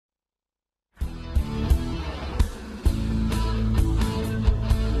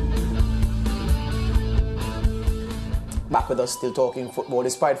back with us, still talking football.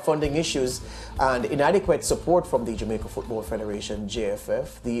 Despite funding issues and inadequate support from the Jamaica Football Federation,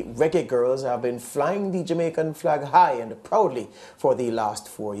 JFF, the Reggae girls have been flying the Jamaican flag high and proudly for the last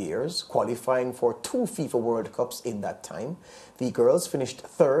 4 years, qualifying for 2 FIFA World Cups in that time. The girls finished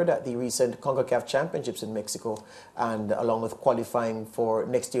third at the recent CONCACAF Championships in Mexico, and along with qualifying for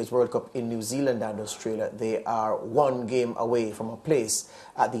next year's World Cup in New Zealand and Australia, they are 1 game away from a place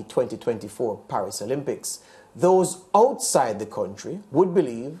at the 2024 Paris Olympics. Those outside the country would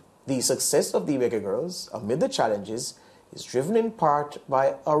believe the success of the Reggae girls amid the challenges is driven in part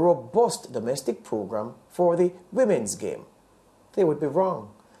by a robust domestic program for the women's game. They would be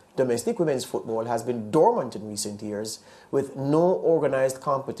wrong. Domestic women's football has been dormant in recent years, with no organized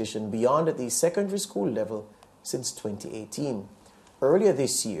competition beyond the secondary school level since 2018. Earlier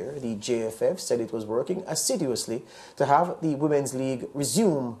this year, the JFF said it was working assiduously to have the Women's League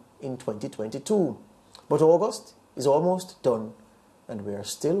resume in 2022. But August is almost done, and we are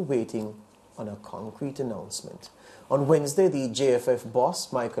still waiting on a concrete announcement. On Wednesday, the JFF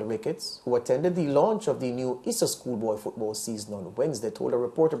boss, Michael Ricketts, who attended the launch of the new ISA schoolboy football season on Wednesday, told a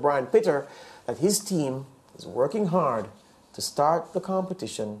reporter, Brian Pitter, that his team is working hard to start the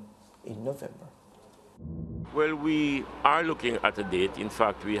competition in November. Well, we are looking at a date. In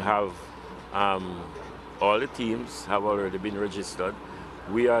fact, we have all the teams have already been registered.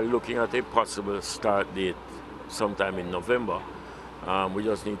 We are looking at a possible start date sometime in November. We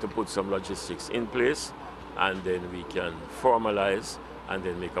just need to put some logistics in place, and then we can formalize and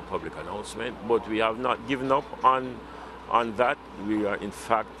then make a public announcement. But we have not given up on that. We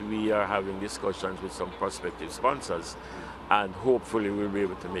are having discussions with some prospective sponsors, and hopefully we'll be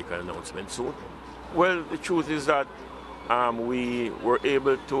able to make an announcement soon. Well, the truth is that we were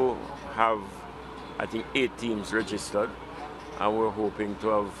able to have, I think, 8 teams registered, and we're hoping to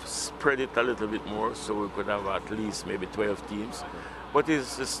have spread it a little bit more so we could have at least maybe 12 teams. But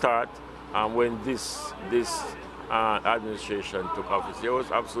it's the start. When this administration took office, there was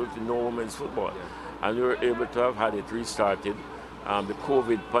absolutely no women's football, and we were able to have had it restarted. The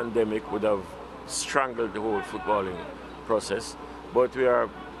COVID pandemic would have strangled the whole footballing process, but we are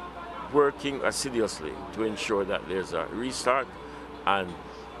working assiduously to ensure that there's a restart, and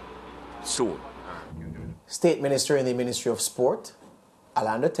soon. State Minister in the Ministry of Sport,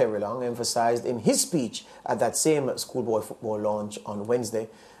 Alanda Terrelong, emphasized in his speech at that same schoolboy football launch on Wednesday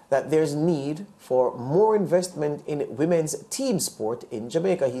that there's need for more investment in women's team sport in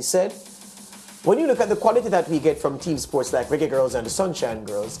Jamaica. He said, when you look at the quality that we get from team sports like Reggae Girls and the Sunshine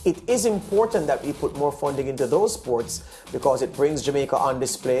Girls, it is important that we put more funding into those sports because it brings Jamaica on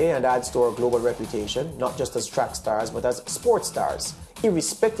display and adds to our global reputation, not just as track stars, but as sports stars,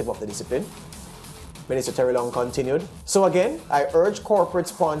 irrespective of the discipline. Minister Terrelong continued, so again, I urge corporate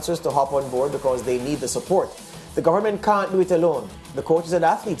sponsors to hop on board because they need the support. The government can't do it alone. The coaches and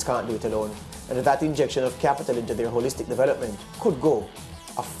athletes can't do it alone. And that injection of capital into their holistic development could go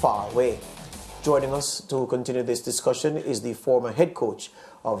a far way. Joining us to continue this discussion is the former head coach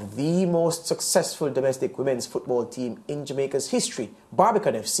of the most successful domestic women's football team in Jamaica's history,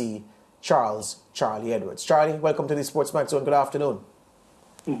 Barbican FC, Charlie Edwards. Charlie, welcome to the SportsMax Zone. Good afternoon.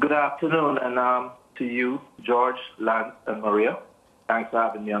 Good afternoon, and to you, George, Lance, and Maria. Thanks for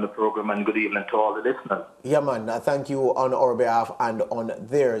having me on the program, and good evening to all the listeners. Yeah, man. Thank you on our behalf and on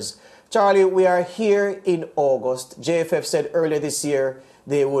theirs. Charlie, we are here in August. JFF said earlier this year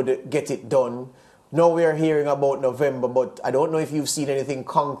they would get it done. Now we are hearing about November, but I don't know if you've seen anything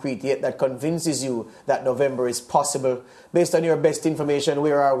concrete yet that convinces you that November is possible. Based on your best information,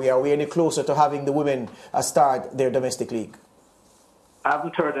 where are we? Are we any closer to having the women start their domestic league? I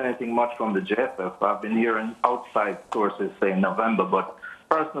haven't heard anything much from the JFF. I've been hearing outside sources saying November, but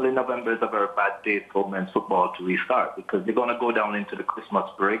personally, November is a very bad date for women's football to restart because you're going to go down into the Christmas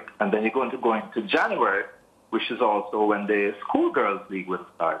break, and then you're going to go into January, which is also when the schoolgirls league will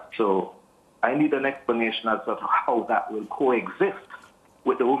start. So I need an explanation as to how that will coexist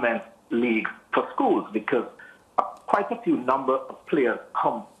with the women's league for schools, because quite a few number of players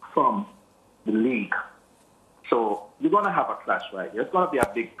come from the league. So you're going to have a clash right here. It's going to be a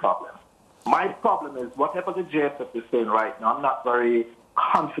big problem. My problem is whatever the JFF is saying right now, I'm not very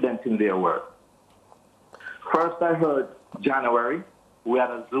confident in their word. First, I heard January. We had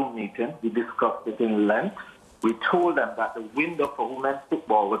a Zoom meeting. We discussed it in length. We told them that the window for women's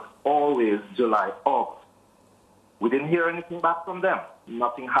football was always July, August. We didn't hear anything back from them.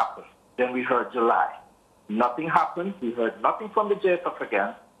 Nothing happened. Then we heard July. Nothing happened. We heard nothing from the JFF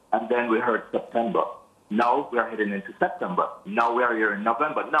again. And then we heard September. Now we are heading into September. Now we are here in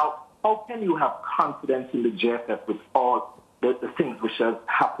November. Now, how can you have confidence in the JFF with all the things which have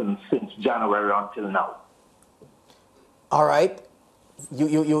happened since January until now? All right.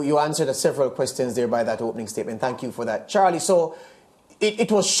 You answered several questions there by that opening statement. Thank you for that. Charlie, so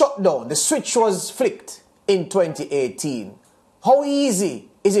it was shut down. The switch was flicked in 2018. How easy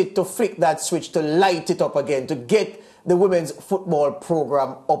is it to flick that switch, to light it up again, to get the women's football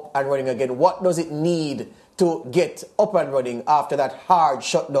program up and running again? What does it need to get up and running after that hard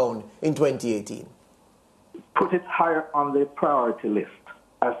shutdown in 2018? Put it higher on the priority list.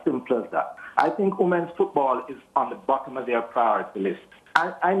 As simple as that. I think women's football is on the bottom of their priority list.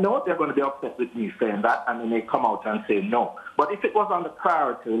 I know they're going to be upset with me saying that, and they may come out and say no. But if it was on the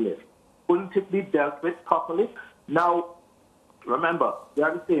priority list, wouldn't it be dealt with properly? Now, remember, they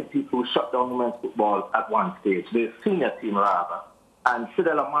are the same people who shut down women's football at one stage, the senior team rather. And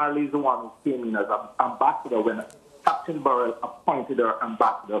Fidela Marley is the one who came in as an ambassador when Captain Burrell appointed her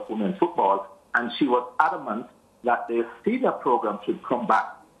ambassador for women's football, and she was adamant that the senior program should come back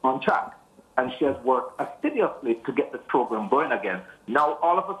on track. And she has worked assiduously to get the program going again. Now,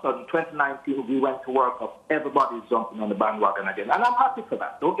 all of a sudden, 2019, we went to World Cup. Everybody's jumping on the bandwagon again. And I'm happy for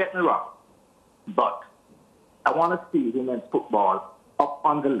that. Don't get me wrong. But I want to see women's football up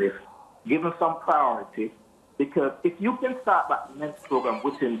on the list, given some priority, because if you can start that men's program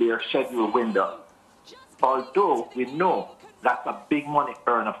within their schedule window, although we know that's a big money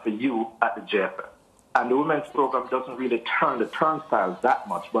earner for you at the JFF, and the women's program doesn't really turn the turnstiles that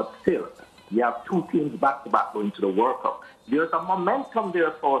much, but still, you have two teams back-to-back going to the World Cup. There's a momentum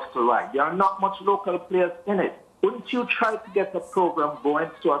there for us to ride. There are not much local players in it. Wouldn't you try to get the program going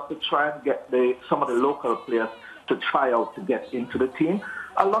so as to try and get some of the local players to try out to get into the team?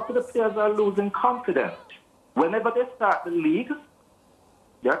 A lot of the players are losing confidence. Whenever they start the league,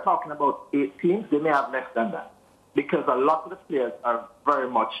 they're talking about 8 teams. They may have less than that because a lot of the players are very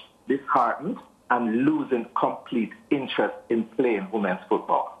much disheartened and losing complete interest in playing women's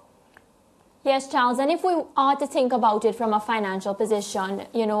football. Yes, Charles, and if we are to think about it from a financial position,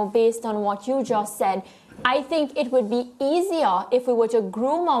 based on what you just said, I think it would be easier if we were to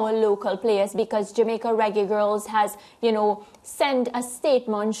groom our local players because Jamaica Reggae Girls has, sent a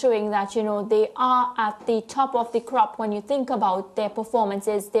statement showing that, they are at the top of the crop when you think about their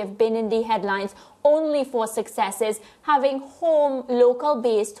performances. They've been in the headlines only for successes. Having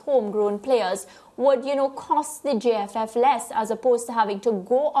local-based, homegrown players would, cost the JFF less as opposed to having to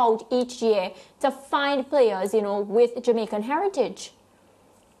go out each year to find players, with Jamaican heritage.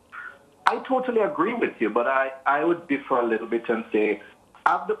 I totally agree with you, but I would differ a little bit and say,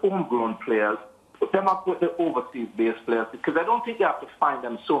 have the homegrown players, put them up with the overseas-based players, because I don't think you have to find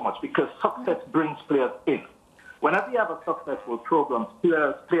them so much, because success brings players in. Whenever you have a successful program,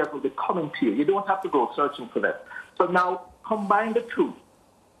 players will be coming to you. You don't have to go searching for them. So now, combine the two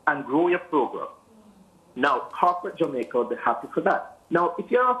and grow your program. Now, corporate Jamaica will be happy for that. Now,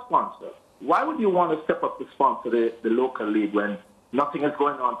 if you're a sponsor, why would you want to step up to sponsor the local league when nothing is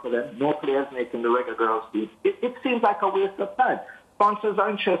going on for them, no players making the Reggae Girls team? It seems like a waste of time. Sponsors are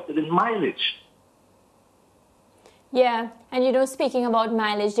interested in mileage. Yeah, and speaking about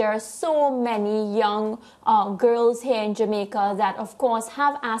mileage, there are so many young girls here in Jamaica that, of course,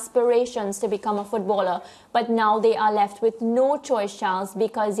 have aspirations to become a footballer, but now they are left with no choice, Charles,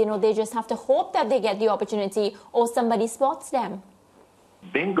 because, they just have to hope that they get the opportunity or somebody spots them.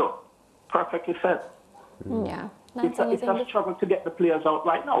 Bingo. Perfectly said. Yeah. It's a struggle to get the players out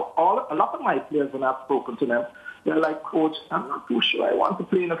right now. A lot of my players, when I've spoken to them, they're like, Coach, I'm not too sure I want to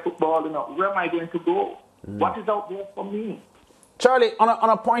play in the football. Where am I going to go? What is out there for me? Charlie, on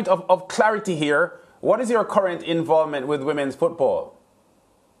a point of clarity here, what is your current involvement with women's football?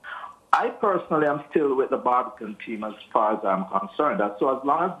 I personally am still with the Barbican team as far as I'm concerned. So as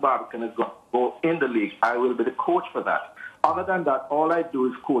long as Barbican is going to go in the league, I will be the coach for that. Other than that, all I do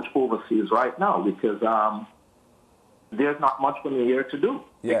is coach overseas right now because there's not much for me here to do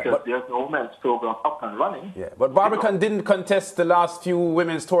because there's no women's program up and running. Yeah, but Barbican didn't contest the last few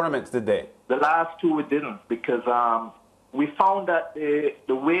women's tournaments, did they? The last two we didn't because we found that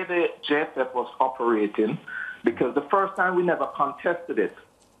the way the JFF was operating, because the first time we never contested it,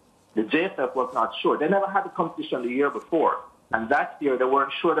 the JFF was not sure. They never had the competition the year before. And that year they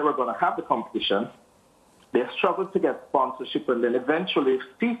weren't sure they were going to have the competition. They struggled to get sponsorship, and then eventually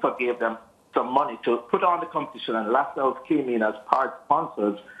FIFA gave them some money to put on the competition, and Lascelles came in as part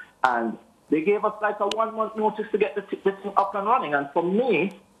sponsors, and they gave us like a 1 month notice to get the thing up and running. And for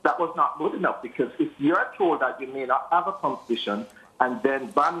me, that was not good enough, because if you're told that you may not have a competition and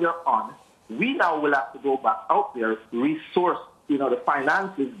then bam, you're on, we now will have to go back out there, resource, the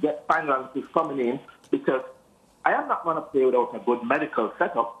finances, get finances coming in, because I am not going to play without a good medical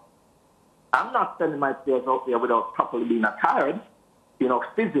setup. I'm not sending my players out there without properly being attired.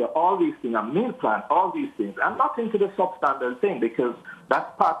 physio, all these things, a meal plan, all these things. I'm not into the substandard thing because that's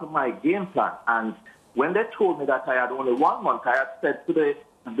part of my game plan. And when they told me that I had only 1 month, I had said to the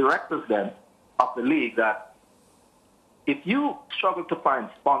directors then of the league that if you struggle to find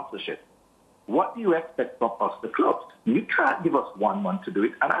sponsorship, what do you expect from us, the clubs? You can't give us 1 month to do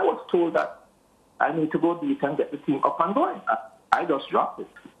it. And I was told that I need to go deep and get the team up and going. I just dropped it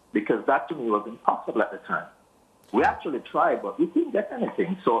because that to me was impossible at the time. We actually tried, but we didn't get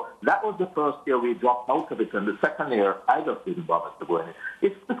anything. So that was the first year we dropped out of it. And the second year, I just didn't bother to go in it.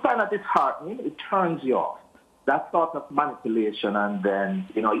 It's the kind of disheartening. It turns you off. That sort of manipulation. And then,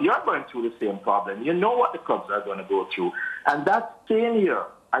 you're going through the same problem. You know what the clubs are going to go through. And that same year,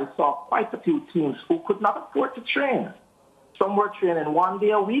 I saw quite a few teams who could not afford to train. Some were training 1 day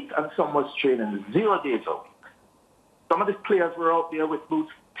a week, and some was training 0 days a week. Some of the players were out there with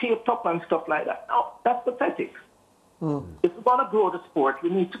boots taped up and stuff like that. No, that's pathetic. If we want to grow the sport, we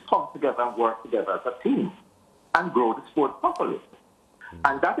need to come together and work together as a team and grow the sport properly.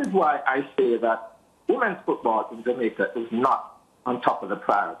 And that is why I say that women's football in Jamaica is not on top of the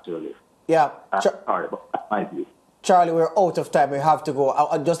priority list. Yeah. Sorry, but that's my view. Charlie, we're out of time. We have to go.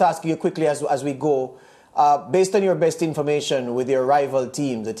 I'll just ask you quickly as we go. Based on your best information with your rival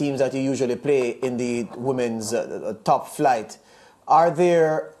teams, the teams that you usually play in the women's top flight, are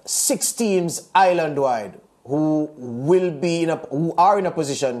there 6 teams island-wide who are in a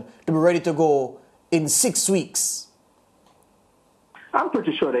position to be ready to go in 6 weeks? I'm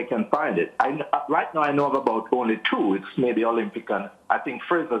pretty sure they can find it. Right now I know of about only 2. It's maybe Olympic, and I think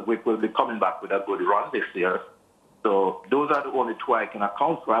Fraser's Wick will be coming back with a good run this year. So those are the only 2 I can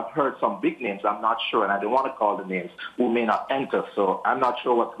account for. I've heard some big names, I'm not sure, and I don't want to call the names, who may not enter. So I'm not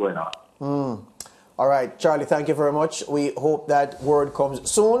sure what's going on. All right, Charlie, thank you very much. We hope that word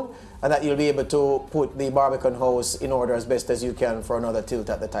comes soon and that you'll be able to put the Barbican House in order as best as you can for another tilt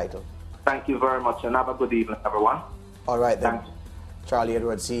at the title. Thank you very much, and have a good evening, everyone. All right, then. Thanks. Charlie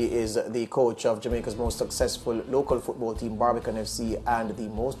Edwards, he is the coach of Jamaica's most successful local football team, Barbican FC, and the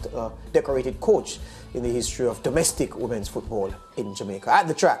most decorated coach in the history of domestic women's football in Jamaica. At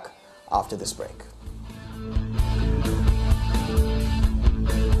the track after this break.